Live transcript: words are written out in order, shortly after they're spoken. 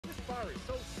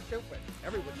stupid.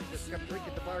 Everyone should just come drink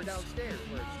at the bar downstairs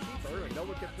where it's cheaper and no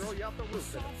one can throw you off the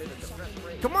roof in a bit of depressed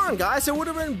rage. Come on, guys, it would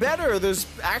have been better. There's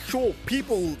actual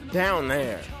people down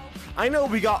there. I know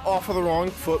we got off of the wrong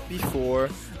foot before,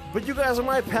 but you guys are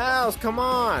my pals. Come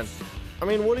on. I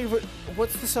mean,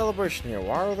 what's the celebration here?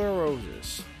 Why are there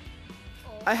roses?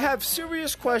 I have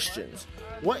serious questions.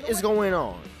 What is going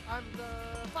on?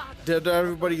 Did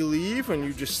everybody leave and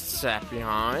you just sat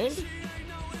behind?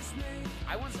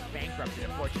 I was bankrupted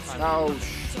at Fortune 500. Oh,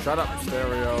 shut up,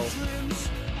 stereo.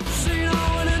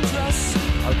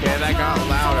 Okay, that got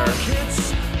louder.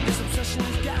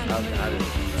 Okay, I didn't do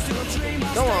that.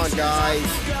 Come on, guys.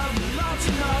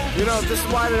 You know, this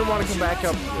is why I didn't want to come back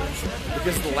up here.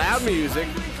 Because the loud music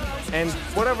and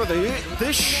whatever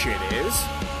this shit is.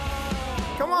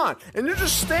 Come on. And you're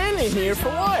just standing here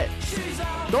for what?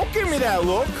 Don't give me that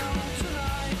look.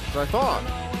 I thought.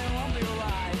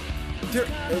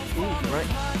 Right.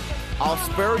 I'll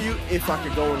spare you if I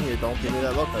could go in here. Don't give me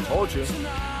that look. I told you.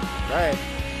 Right.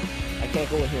 I can't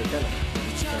go in here, can I?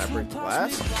 Can I break the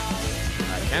glass?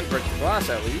 I can break the glass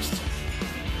at least.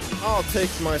 I'll take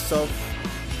myself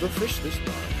the fish this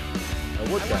time. I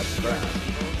would grab the crab.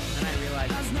 Then I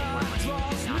realized I made more money.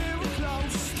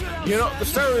 You know, the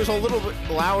stereo is a little bit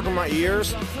loud in my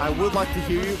ears. I would like to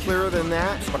hear you clearer than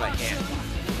that, but I can't.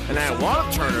 And I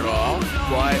want to turn it off,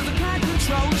 but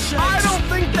I don't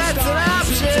think that's an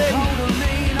option.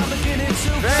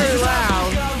 Very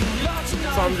loud.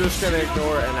 So I'm just going to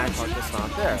ignore it and act like it's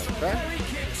not there, okay?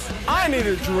 I need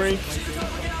a drink.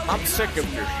 I'm sick of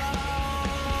this.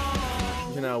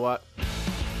 You know what?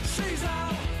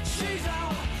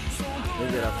 Let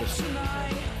me get out this.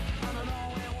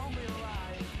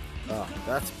 Oh,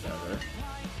 that's better.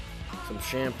 Some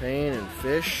champagne and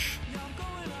fish.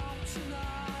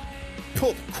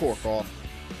 Pull the cork off.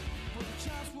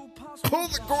 Pull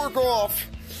the cork off.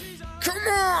 Come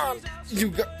on. You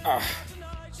got.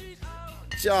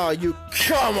 Oh, you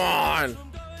come on.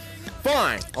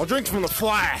 Fine. I'll drink from the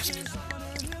flask.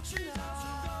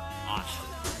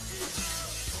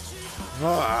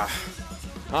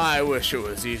 I wish it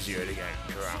was easier to get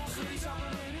drunk.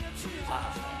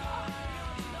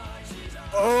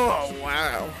 Oh,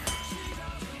 wow.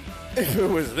 If it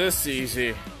was this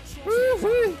easy.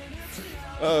 Woo-wee.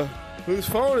 Whose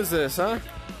phone is this, huh?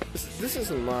 This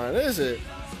isn't mine, is it?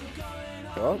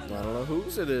 Well, I don't know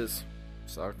whose it is.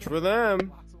 Sucks for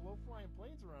them.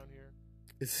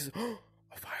 This is a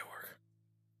firework.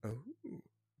 Oh.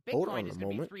 Hold on a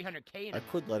moment. I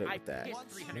could let it with that.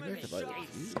 Maybe I could let it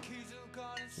with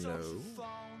you. No.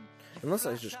 Unless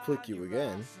I just click you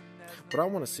again. But I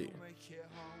want to see.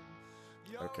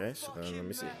 Okay, so then let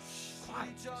me see.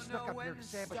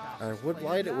 I would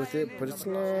light it with it, but it's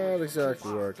not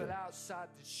exactly working.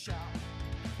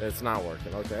 It's not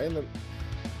working, okay? And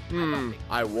then,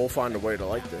 I will find a way to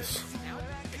light this.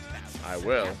 I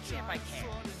will.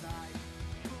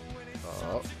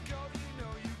 Oh.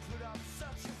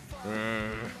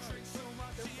 Ooh,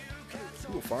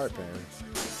 a fire pan.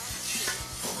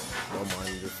 Don't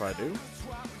mind if I do.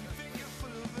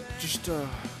 Just, go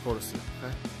to sleep,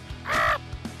 okay?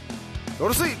 Go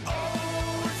to sleep!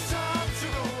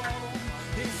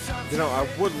 You know, I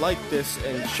would like this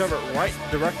and shove it right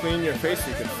directly in your face so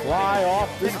you can fly off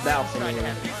this balcony.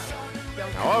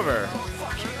 However,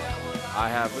 I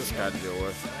have this guy to deal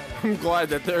with. I'm glad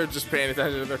that they're just paying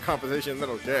attention to their competition. They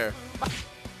don't care.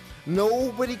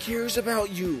 Nobody cares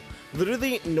about you.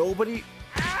 Literally, nobody.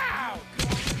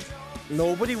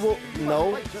 Nobody will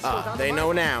know. They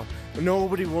know now.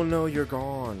 Nobody will know you're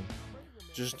gone.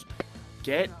 Just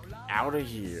get out of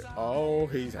here. Oh,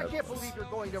 he's I can't believe you're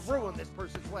going to ruin this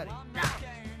person's wedding.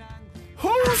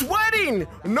 Whose wedding?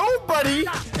 Nobody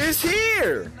is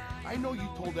here. I know you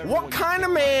told everyone. What kind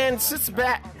of man sits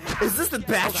back? Is this the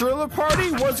bachelor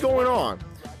party? What's going on?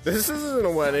 This isn't a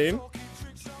wedding.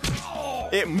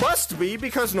 It must be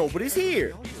because nobody's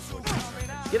here.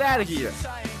 Get out of here.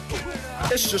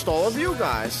 It's just all of you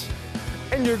guys.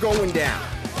 And you're going down.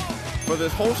 For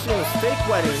this hosting a fake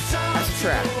wedding as a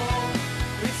trap.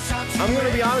 I'm going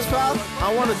to be honest, pal.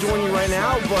 I want to join you right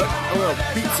now, but I'm going to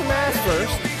beat some ass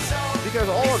first. Because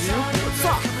all of you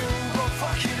suck.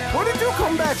 What did you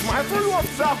come back from? I threw you off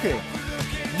the balcony.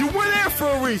 You were there for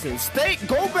a reason.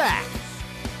 Go back.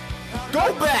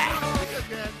 Go back.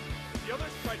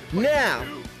 Now,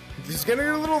 this is gonna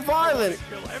get a little violent,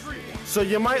 so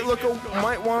you might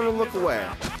want to look away.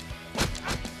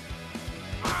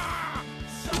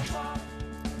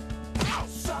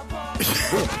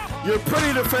 You're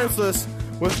pretty defenseless.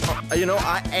 With you know,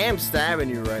 I am stabbing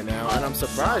you right now, and I'm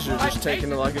surprised you're just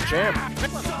taking it like a champ.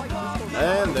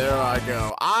 And there I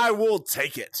go. I will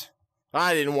take it.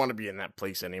 I didn't want to be in that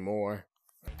place anymore.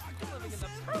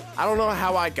 I don't know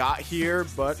how I got here,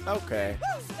 but okay.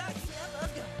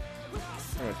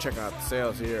 I'm gonna check out the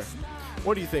sales here.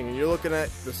 What do you think? You're looking at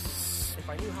this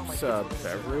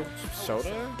beverage,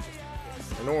 soda,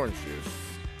 and orange juice,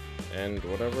 and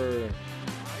whatever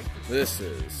this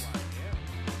is.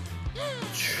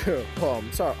 Oh,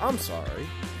 I'm sorry.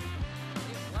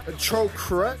 A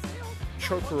chocolate?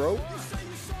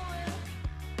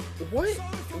 What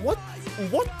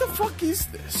the fuck is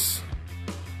this?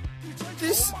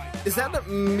 Is that a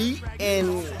meat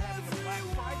and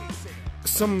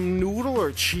some noodle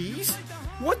or cheese?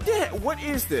 What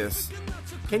is this?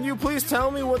 Can you please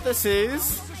tell me what this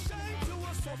is?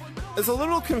 It's a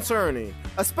little concerning,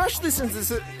 especially since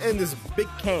it's in this big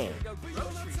can.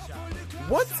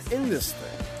 What's in this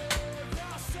thing?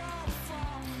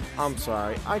 I'm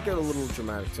sorry, I get a little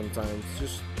dramatic sometimes.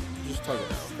 Just tug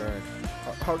it out, okay?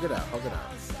 Hug it out.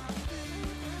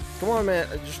 Come on, man,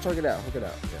 just tug it out, hug it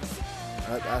out.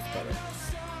 Yeah, that's better.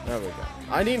 There we go.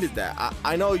 I needed that.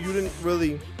 I know you didn't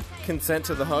really consent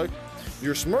to the hug.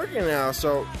 You're smirking now,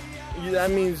 so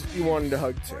that means you wanted to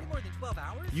hug too.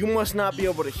 You must not be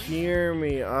able to hear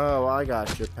me. Oh, I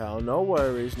got you, pal. No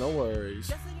worries.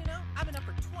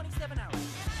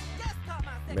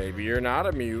 Maybe you're not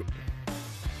a mute.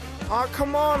 Oh,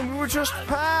 come on. We were just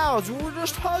pals. We were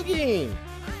just hugging.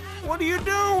 What are you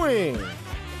doing?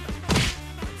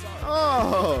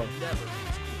 Oh.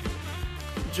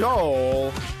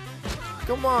 Joel.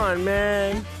 Come on,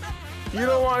 man. You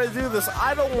don't want to do this.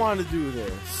 I don't want to do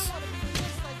this.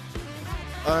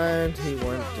 And he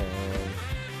went down.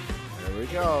 There he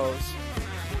goes.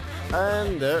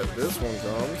 And there, this one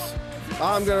comes.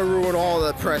 I'm gonna ruin all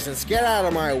the presents. Get out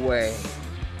of my way.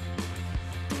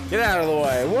 Get out of the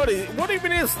way. What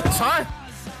even is this, huh?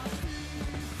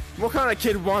 What kind of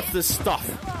kid wants this stuff?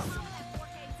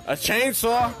 A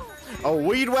chainsaw? A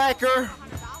weed whacker?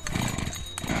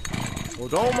 Well,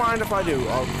 don't mind if I do.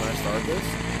 Oh, can I start this?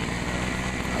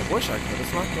 I wish I could.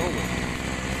 It's not going.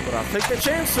 But I'll take the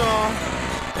chainsaw.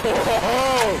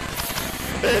 Oh,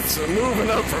 it's moving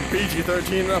up from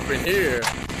PG-13 up in here.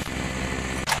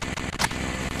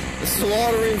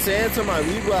 Slaughtering Santa, my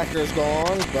weed whacker's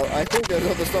gone, but I think there's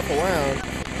other stuff around.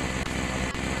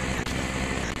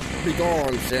 Be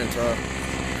gone, Santa.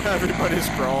 Everybody's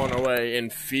crawling away in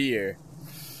fear.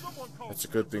 It's a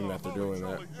good thing that they're doing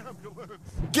that.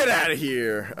 Get out of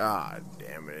here! Ah,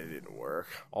 damn it, it didn't work.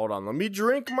 Hold on, let me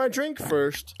drink my drink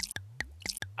first.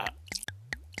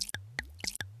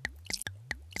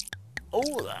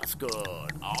 Oh, that's good.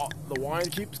 Oh, the wine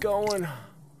keeps going.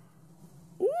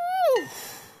 Woo!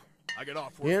 I get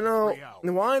off work You know, in 3 hours.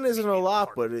 the wine isn't a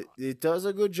lot, but it does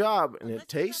a good job, and it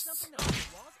tastes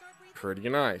pretty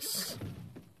nice.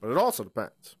 But it also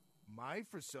depends. My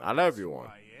for some Not everyone.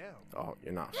 I am. Oh,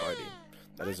 you're not fighting.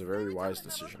 That is a very wise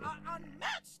decision.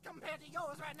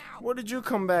 Where did you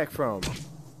come back from?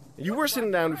 You were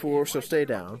sitting down before, so stay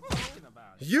down.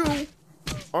 You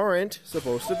aren't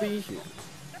supposed to be here.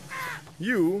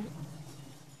 You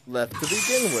left to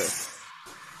begin with.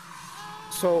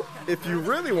 So, if you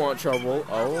really want trouble...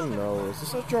 Oh no, is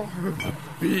this a jar of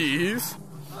bees?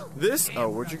 Oh,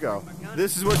 where'd you go?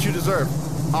 This is what you deserve.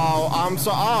 Oh, I'm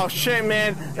so... Oh, shit,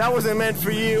 man. That wasn't meant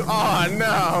for you. Oh,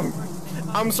 no.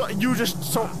 I'm sorry. You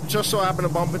just so happened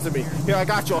to bump into me. Here, I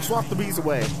got you. I'll swap the bees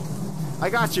away. I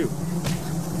got you.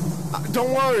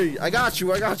 Don't worry. I got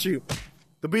you.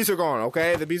 The bees are gone,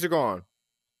 okay? The bees are gone.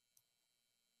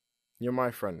 You're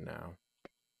my friend now.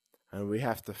 And we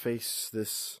have to face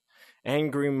this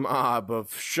angry mob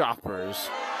of shoppers.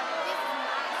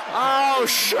 Oh,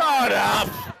 shut up!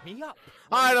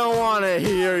 I don't want to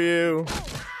hear you.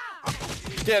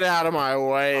 Get out of my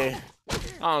way.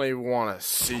 I don't even want to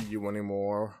see you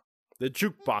anymore. The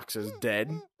jukebox is dead.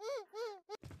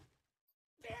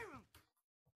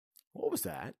 What was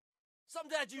that? Some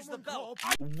dads use the belt.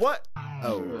 What?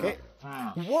 Okay.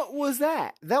 What was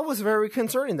that? That was very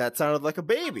concerning. That sounded like a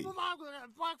baby. 10,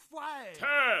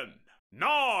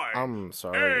 9. I'm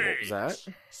sorry. What was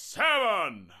that?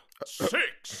 7,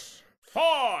 6,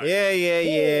 5.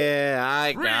 Yeah.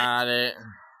 I got it.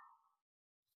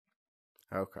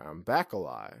 Okay, I'm back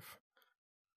alive.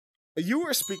 You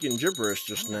were speaking gibberish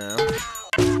just now.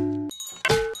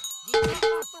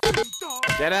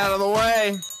 Get out of the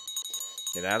way.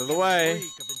 Get out of the way.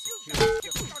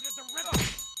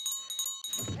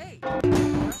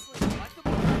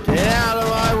 Get out of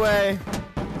my way.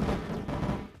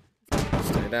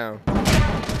 Stay down.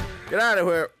 Get out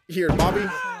of here, Bobby.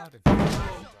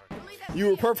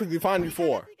 You were perfectly fine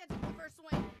before.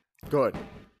 Good.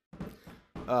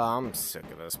 I'm sick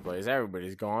of this place.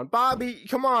 Everybody's gone. Bobby,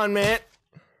 come on, man.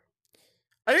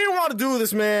 I didn't want to do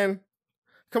this, man.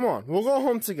 Come on, we'll go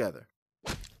home together.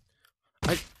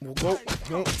 We'll go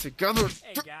home together.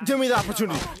 Give me the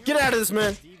opportunity. Get out of this,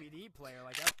 man.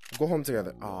 We'll go home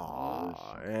together.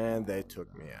 Aw, and they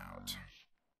took me out.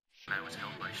 I was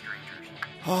held by strangers.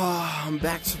 Ah, I'm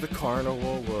back to the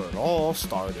carnival where it all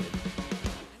started.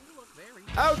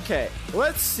 Okay,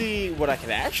 let's see what I can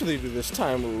actually do this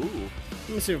time. Ooh, let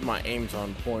me see if my aim's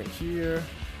on point here.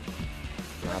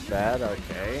 Not bad,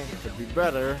 okay. Could be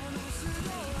better.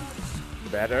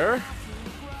 Better.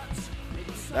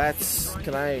 That's...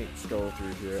 Can I go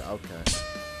through here? Okay.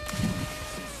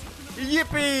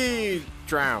 Yippee!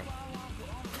 Drown.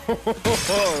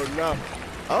 Oh, no.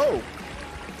 Oh.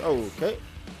 Okay.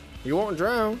 You won't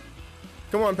drown.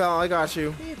 Come on, pal, I got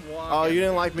you. Oh, you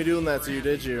didn't like me doing that to you,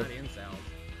 did you?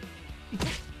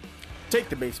 Take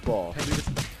the baseball.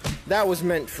 That was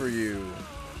meant for you.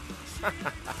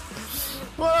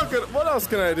 What else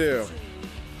can I do?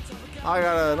 I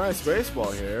got a nice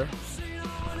baseball here.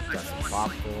 Got some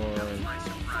popcorn.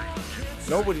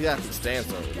 Nobody actually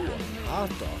stands on it. Ooh, a hot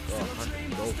dog. Oh, I can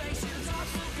go for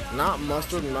it. Not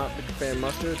mustard, I'm not a big fan of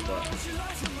mustard, but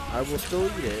I will still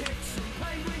eat it.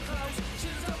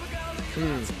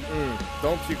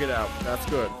 Don't puke it out. That's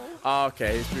good.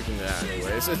 Okay, he's puking it out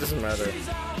anyways. It doesn't matter.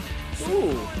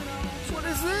 Ooh, what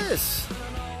is this?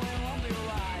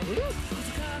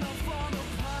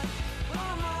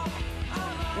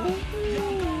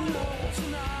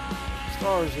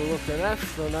 Stars are looking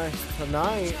extra nice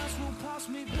tonight.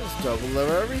 Let's double of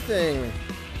everything.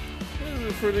 This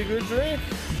is a pretty good drink.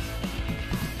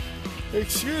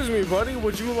 Excuse me, buddy,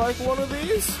 would you like one of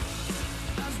these?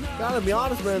 Gotta be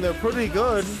honest, man, they're pretty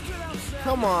good.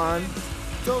 Come on,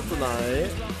 don't deny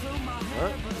it.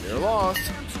 Alright, you're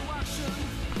lost.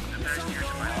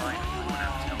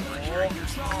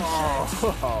 Oh,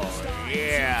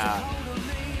 yeah.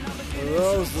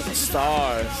 Those little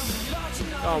stars.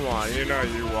 Come on, you know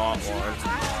you want one.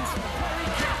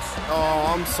 Oh,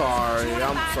 I'm sorry.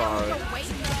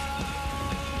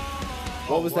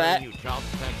 What was that?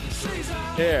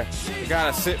 Here, I got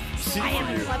a seat for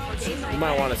you. You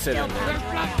might want to sit in there.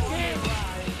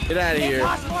 Get out of here. It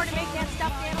costs more to make that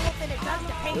stuffed animal than it does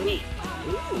to pay me.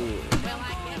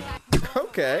 Ooh.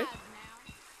 Okay.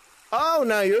 Oh,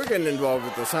 now you're getting involved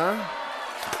with this, huh?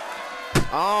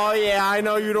 Oh, yeah, I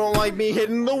know you don't like me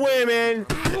hitting the women.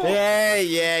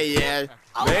 Yeah.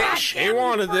 Man, she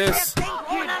wanted this.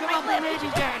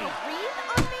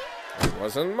 It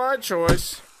wasn't my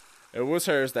choice. It was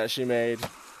hers that she made.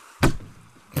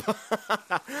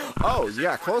 Oh,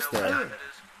 yeah, close there.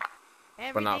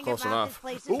 But not close enough.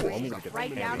 Ooh, I'm gonna get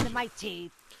right down to my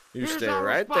teeth. You stay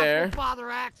right there.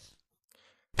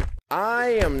 I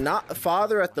am not a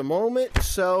father at the moment,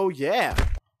 so yeah.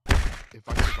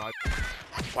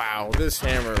 Wow, this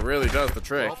hammer really does the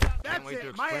trick.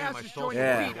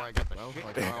 Yeah.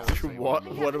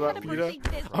 What about PETA?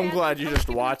 I'm glad you're just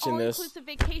watching this.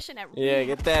 Yeah,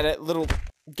 get that little...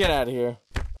 Get out of here.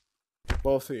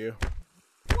 Both of you.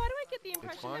 Why do I get the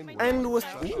impression that my And with...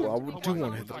 Ooh, I do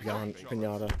want to hit the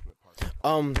pinata.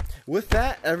 With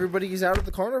that, everybody's out of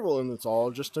the carnival, and it's all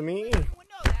just to me.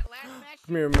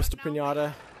 Come here, Mr.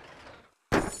 Pinata.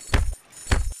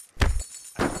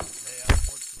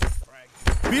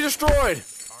 Be destroyed!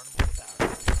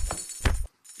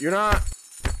 You're not...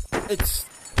 It's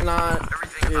not...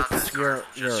 It's... You're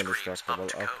indestructible.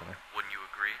 Okay. Wouldn't you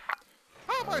agree?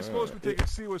 How am I supposed to take it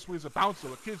seriously as a bouncer?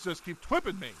 The kids just keep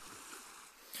whipping me.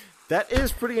 That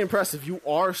is pretty impressive. You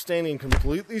are standing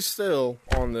completely still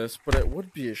on this, but it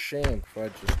would be a shame if I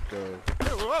just go...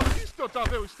 Hey, well, you still thought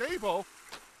they were stable.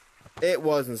 It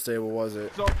wasn't stable, was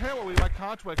it? So apparently my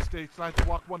contract states I have to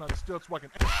walk one on stilts so I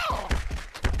can...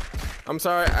 I'm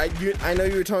sorry, I know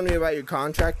you were telling me about your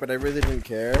contract, but I really didn't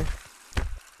care.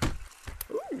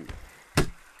 Ooh.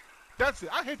 That's it.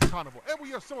 I hate the carnival. Every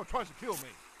year someone tries to kill me.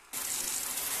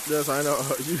 Yes, I know.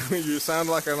 You sound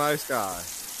like a nice guy.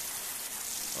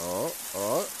 Oh.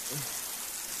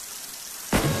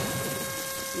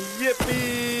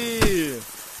 Yippee!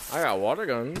 I got water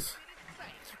guns.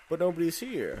 But nobody's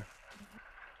here.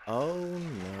 Oh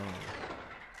no.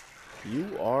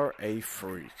 You are a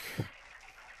freak.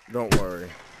 Don't worry.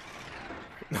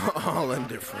 I'll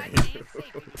end it for you.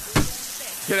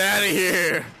 Get out of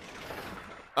here!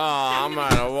 Oh, I'm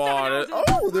out of water.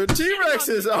 Oh, they're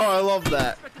T-Rexes! Oh, I love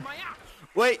that.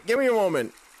 Wait, give me a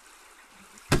moment.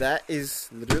 That is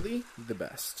literally the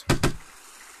best.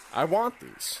 I want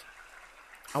these.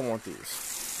 I want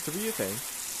these to be a thing.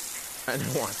 I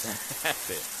don't want to have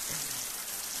it.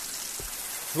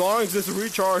 As long as it's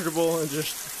rechargeable and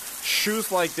just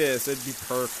shoots like this, it'd be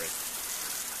perfect.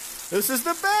 This is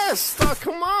the best! Oh,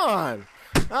 come on!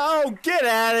 Oh, get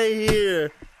out of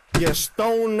here, you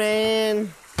stone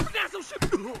man.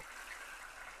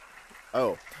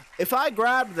 Oh, if I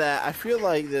grabbed that, I feel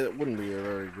like that wouldn't be a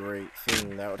very great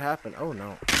thing that would happen. Oh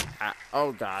no.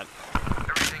 Oh god.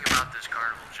 Everything about this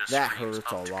carnival just That screams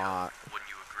hurts up a to lot. code. Wouldn't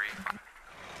you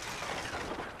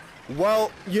agree?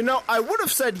 Well, you know, I would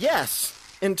have said yes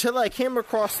until I came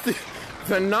across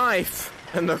the knife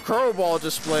and the crowbar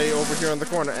display over here in the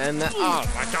corner, and that, oh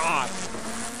my god.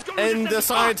 And the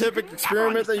scientific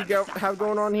experiment that you have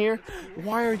going on here.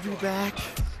 Why are you back?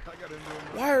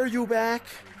 Why are you back?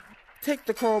 Take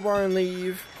the crowbar and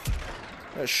leave.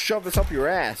 Shove this up your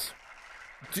ass.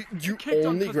 Do you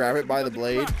only grab it by the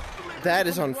blade? That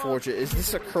is unfortunate. Is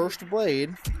this a cursed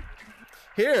blade?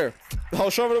 Here, I'll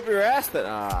shove it up your ass then.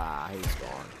 Ah, he's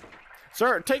gone.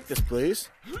 Sir, take this, please.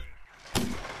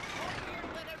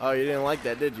 Oh, you didn't like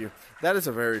that, did you? That is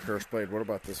a very cursed blade. What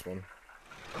about this one?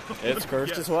 It's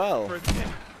cursed as well.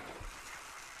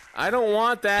 I don't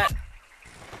want that.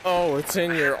 Oh, it's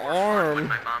in your arm.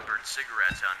 My mom burned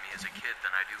cigarettes on me as a kid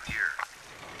than I do here.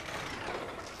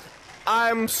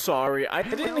 I'm sorry. I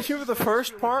didn't hear the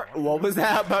first part. What was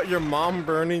that about your mom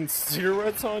burning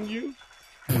cigarettes on you?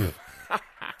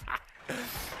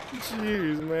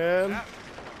 Jeez, man.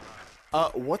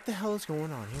 What the hell is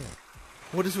going on here?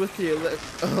 What is with the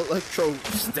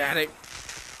electrostatic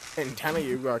antenna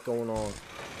you got going on?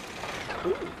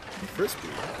 Ooh, frisbee.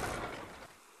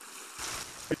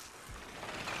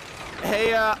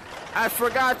 Hey, I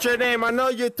forgot your name. I know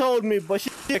you told me, but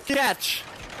you catch.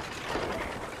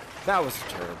 That was a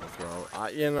terrible throw.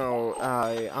 You know,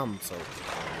 I'm so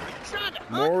sorry.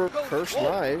 More cursed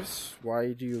knives.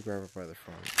 Why do you grab it by the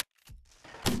front?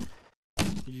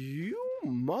 You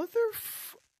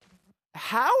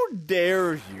How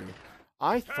dare you?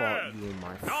 I thought you were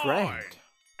my friend.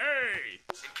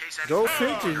 Go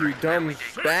figure, you dumb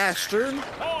bastard.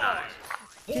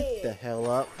 Get the hell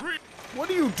up. What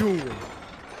are you doing?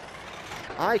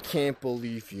 I can't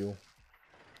believe you.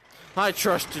 I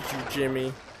trusted you,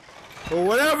 Jimmy. Or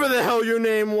whatever the hell your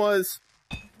name was.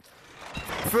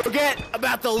 Forget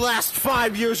about the last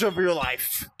 5 years of your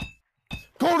life.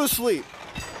 Go to sleep.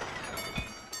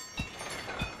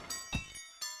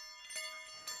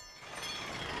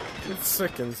 It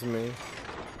sickens me.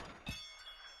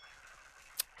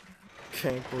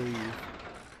 Can't believe.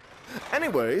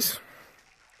 Anyways.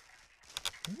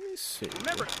 Let me see.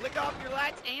 Remember, flick off your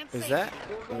lights and Is safety that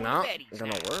before going not to bed each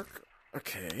gonna night. work?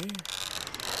 Okay.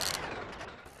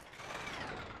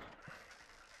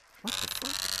 What the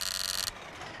fuck?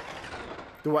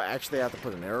 Do I actually have to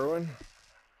put an arrow in?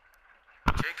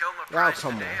 Take home a Oh, prize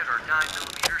come today on. at our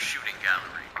 9mm shooting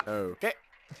gallery. Okay.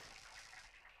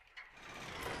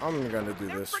 I'm gonna do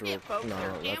Never this real. forget, folks, No,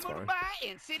 there's that's ammo to fine. buy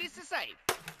and cities to save.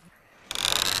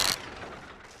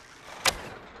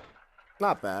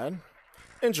 Not bad.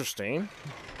 Interesting,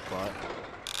 but.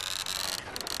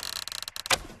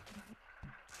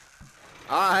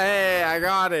 Ah, hey, I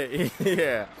got it.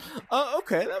 Yeah.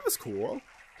 Okay, that was cool.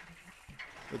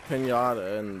 The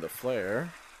pinata and the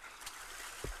flare.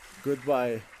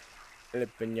 Goodbye, El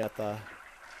Pinata.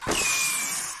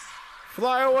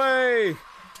 Fly away!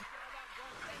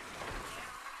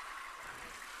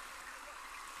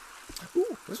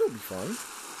 Ooh, this will be fun.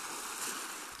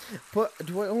 But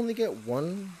do I only get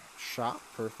one shot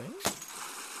per thing?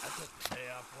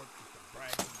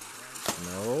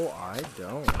 No, I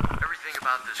don't. Everything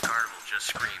about this carnival just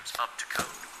screams up to code.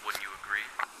 Wouldn't you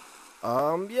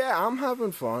agree? Yeah, I'm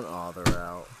having fun. Oh, they're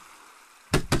out.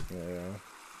 Yeah.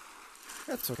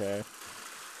 That's okay.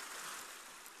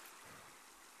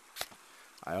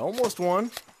 I almost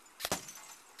won.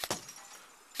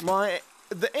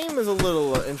 The aim is a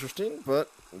little interesting,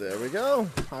 but there we go.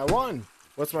 I won.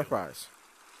 What's my prize?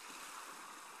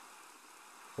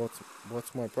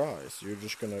 What's my prize? You're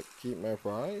just gonna keep my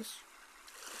prize?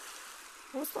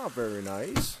 Well, it's not very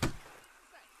nice.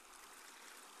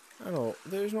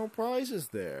 There's no prizes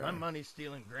there. My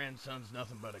money-stealing grandson's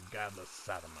nothing but a godless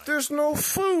sodomite. There's no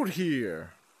food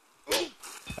here.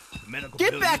 Medical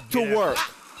Get bill back you to get work.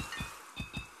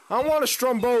 I want a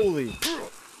Stromboli.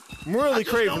 I'm really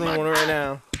craving one right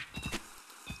now.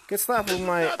 Get slapped with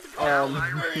my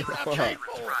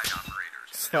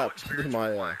slapped with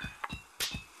my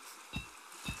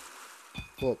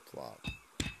flip flop.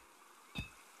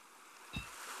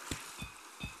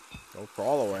 Don't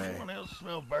crawl away. Anyone else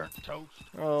smell burnt toast?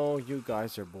 Oh, you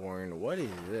guys are boring. What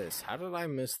is this? How did I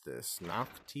miss this? Knock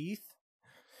teeth?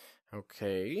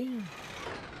 Okay.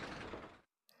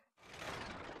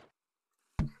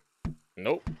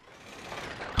 Nope.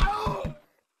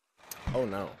 Oh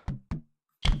no.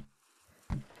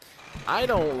 I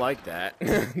don't like that.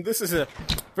 This is a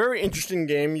Very interesting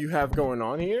game you have going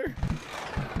on here.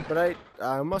 But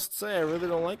I must say, I really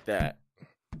don't like that.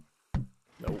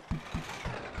 Nope.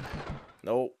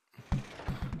 Nope.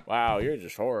 Wow, you're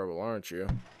just horrible, aren't you?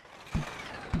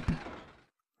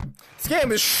 This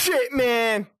game is shit,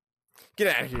 man!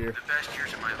 Get out of here. The best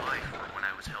years of my life were when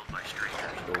I was held by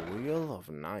strangers. The wheel of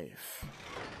knife.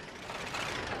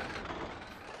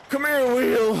 Come here,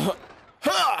 wheel!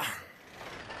 Ha!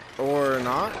 Or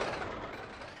not?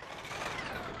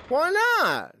 Why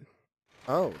not?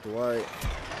 Oh, do I...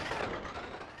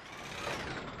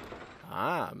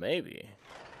 Ah, maybe.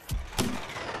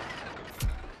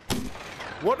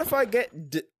 What if I get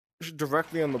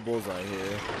directly on the bullseye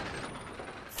here?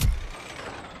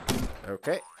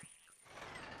 Okay.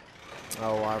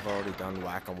 Oh, I've already done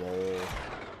whack-a-mole.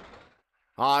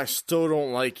 I still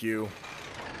don't like you.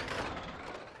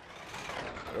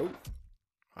 Oh.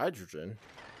 Hydrogen.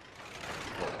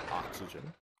 Or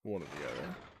oxygen. One or the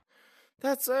other.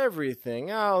 That's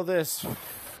everything. Oh, this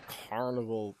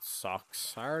carnival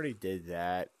sucks. I already did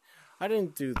that. I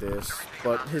didn't do this,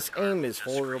 but his aim is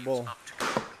horrible.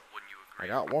 I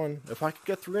got one. If I could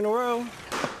get 3 in a row.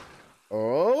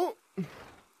 Oh.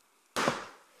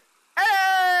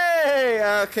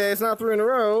 Hey! Okay, it's not 3 in a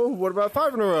row. What about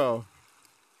 5 in a row?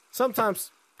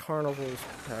 Sometimes carnivals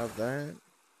have that.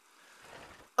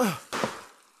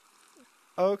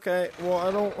 Okay, well,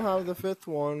 I don't have the 5th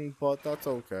one, but that's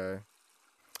okay.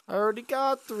 I already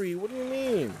got 3. What do you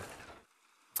mean?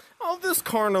 Oh, this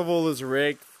carnival is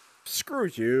rigged. Screw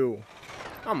you.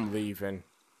 I'm leaving.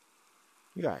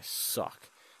 You guys suck.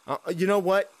 You know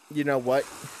what? You know what?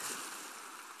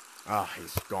 Ah,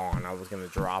 he's gone. I was gonna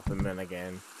drop him in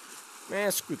again.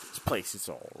 Man, screw this place. It's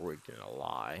all rigged and a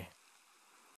lie.